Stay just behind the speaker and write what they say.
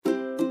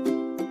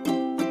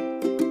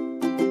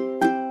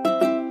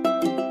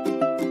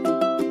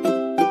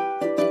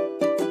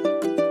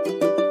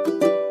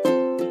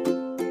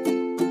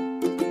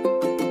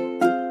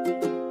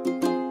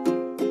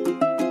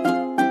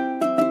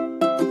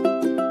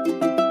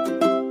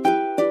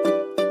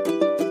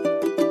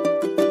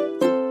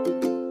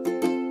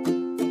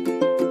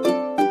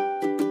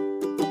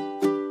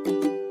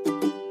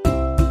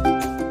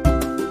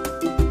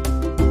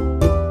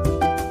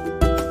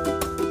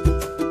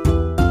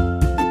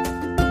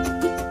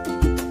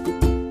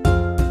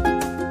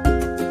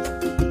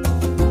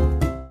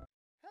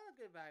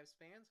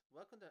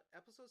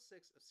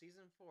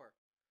Season 4.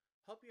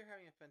 Hope you're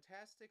having a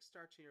fantastic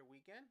start to your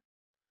weekend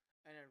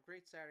and a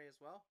great Saturday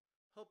as well.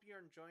 Hope you're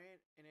enjoying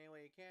it in any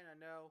way you can. I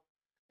know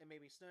it may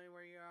be snowing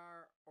where you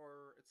are,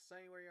 or it's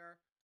sunny where you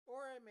are,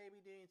 or it may be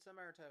doing some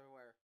other type of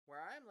weather. Where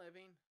I'm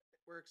living,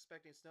 we're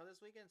expecting snow this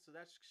weekend, so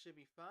that should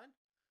be fun.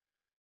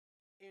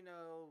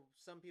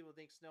 Some people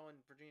think snow in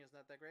Virginia is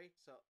not that great,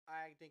 so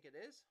I think it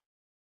is.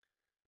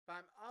 But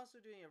I'm also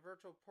doing a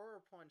virtual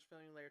polar plunge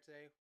filming later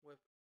today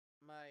with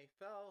my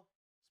fellow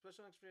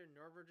special expert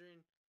North Virginia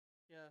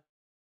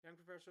young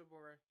professional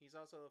boarder. He's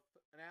also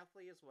an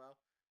athlete as well,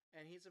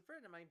 and he's a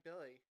friend of mine,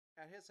 Billy,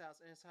 at his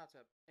house in his hot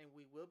tub. And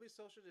we will be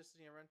social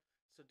distancing everyone,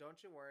 so don't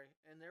you worry.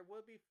 And there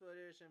will be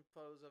footage and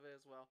photos of it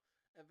as well,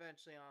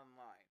 eventually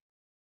online.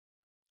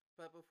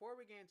 But before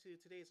we get into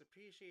today's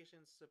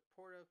appreciation,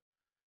 supportive,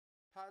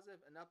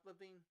 positive, and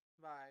uplifting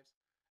vibes,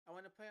 I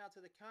want to point out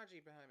to the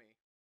kanji behind me,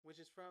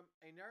 which is from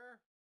another.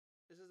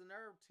 This is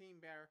another team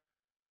banner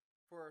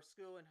for a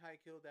school in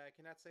Haikyuu that I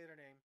cannot say their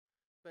name,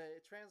 but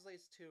it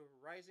translates to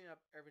rising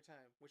up every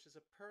time, which is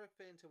a perfect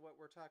fit into what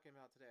we're talking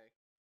about today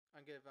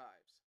on Good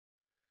Vibes.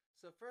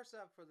 So first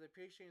up for the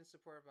appreciation and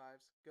support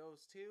vibes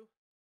goes to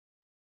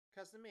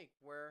Custom Ink,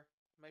 where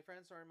my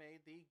friends are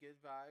made the Good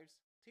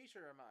Vibes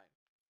t-shirt of mine.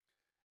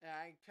 And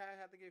I kind of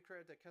have to give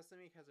credit that Custom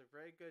Ink has a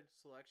very good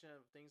selection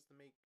of things to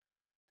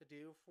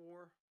do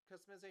for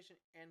customization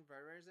and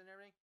variants and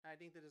everything. I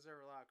think they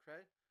deserve a lot of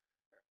credit.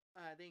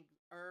 I think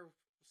our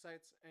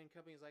sites and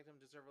companies like them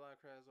deserve a lot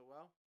of credit as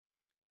well.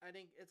 I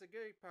think it's a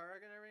good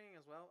product and everything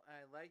as well.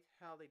 I like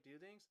how they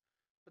do things,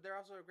 but they're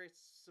also a great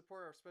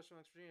supporter of Special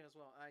Links Virginia as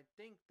well. I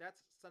think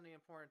that's something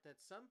important that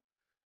some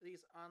of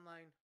these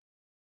online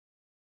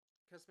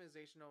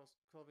customizational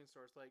clothing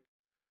stores like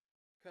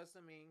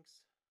Custom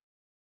Inks,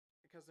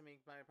 Custom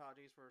Ink, my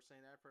apologies for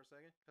saying that for a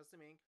second,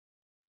 Custom Ink,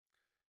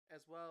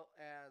 as well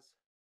as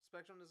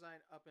Spectrum Design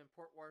up in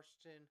Port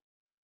Washington,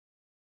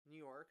 New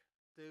York,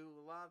 do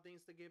a lot of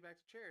things to give back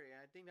to charity.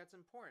 And I think that's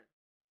important.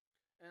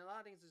 And a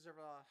lot of things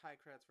deserve a lot of high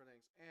credits for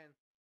things. And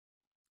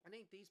I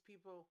think these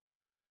people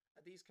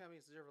at these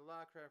companies deserve a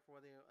lot of credit for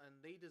what they do, and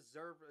they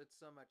deserve it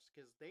so much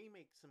because they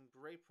make some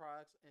great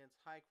products and it's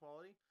high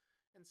quality.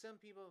 And some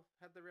people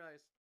have to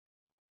realize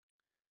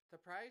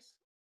the price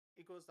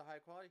equals the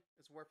high quality.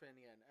 It's worth it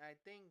in the end. And I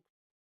think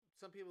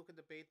some people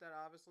could debate that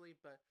obviously,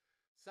 but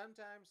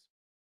sometimes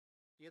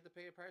you have to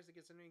pay a price to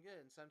get something good,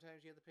 and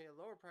sometimes you have to pay a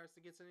lower price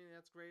to get something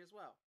that's great as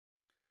well.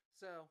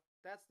 So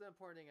that's the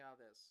important thing out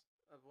of this,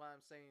 of what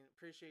I'm saying.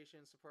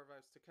 Appreciation, support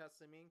vibes to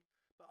Custom Ink,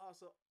 but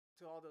also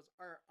to all those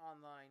art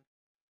online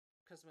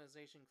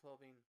customization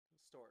clothing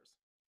stores.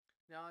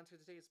 Now on to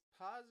today's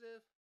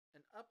positive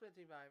and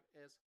uplifting vibe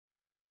is,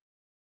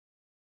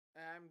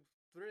 and I'm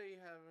really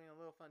having a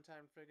little fun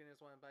time figuring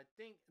this one, but I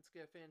think it's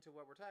going to fit into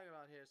what we're talking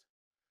about here is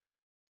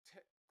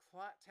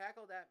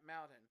tackle that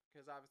mountain,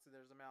 because obviously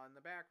there's a mountain in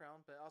the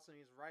background, but it also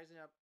means rising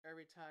up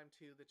every time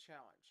to the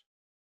challenge.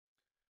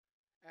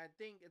 And I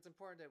think it's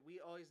important that we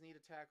always need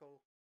to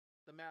tackle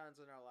the mountains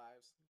in our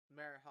lives, no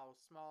matter how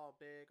small,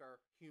 big, or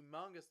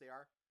humongous they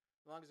are,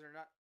 as long as they're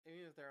not,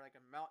 even if they're like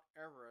a Mount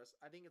Everest.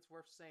 I think it's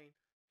worth saying,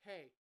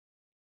 hey,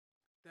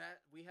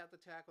 that we have to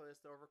tackle this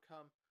to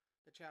overcome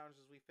the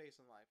challenges we face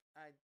in life.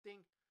 I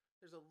think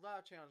there's a lot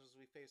of challenges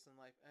we face in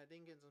life, and I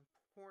think it's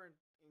important,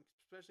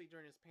 especially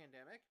during this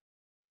pandemic.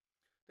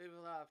 They have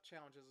a lot of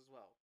challenges as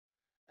well.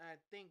 And I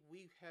think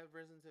we have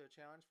risen to the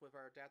challenge with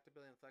our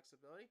adaptability and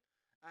flexibility.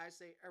 I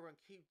say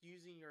everyone keep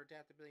using your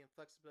adaptability and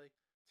flexibility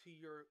to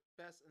your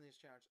best in this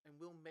challenge, and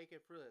we'll make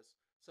it through this.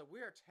 So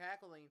we are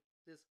tackling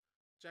this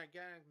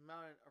gigantic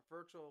mountain of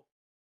virtual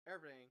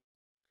everything,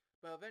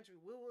 but eventually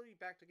we will be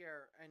back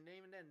together, and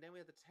even then we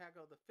have to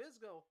tackle the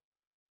physical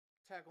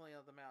tackling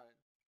of the mountain.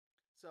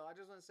 So I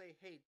just want to say,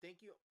 hey,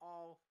 thank you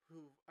all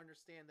who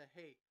understand that,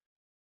 hey,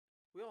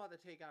 we all have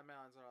to take on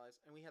mountains in our lives,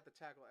 and we have to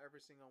tackle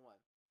every single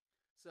one.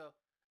 So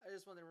I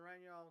just want to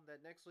remind you all that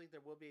next week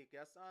there will be a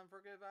guest on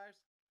for Good Vibes.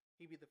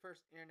 He'd be the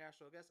first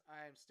international guest.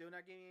 I am still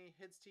not giving any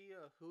hints to you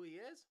of who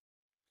he is,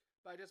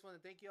 but I just want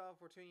to thank you all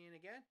for tuning in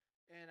again,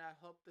 and I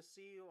hope to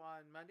see you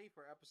on Monday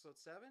for episode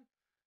 7.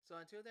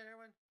 So until then,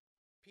 everyone,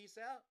 peace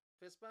out,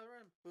 fist bump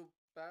run, boop,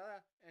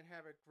 bada, and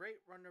have a great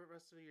run the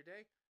rest of your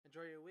day.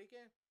 Enjoy your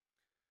weekend.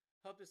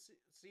 Hope to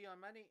see you on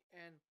Monday,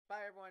 and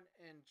bye, everyone.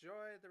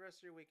 Enjoy the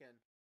rest of your weekend.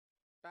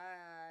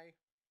 Bye.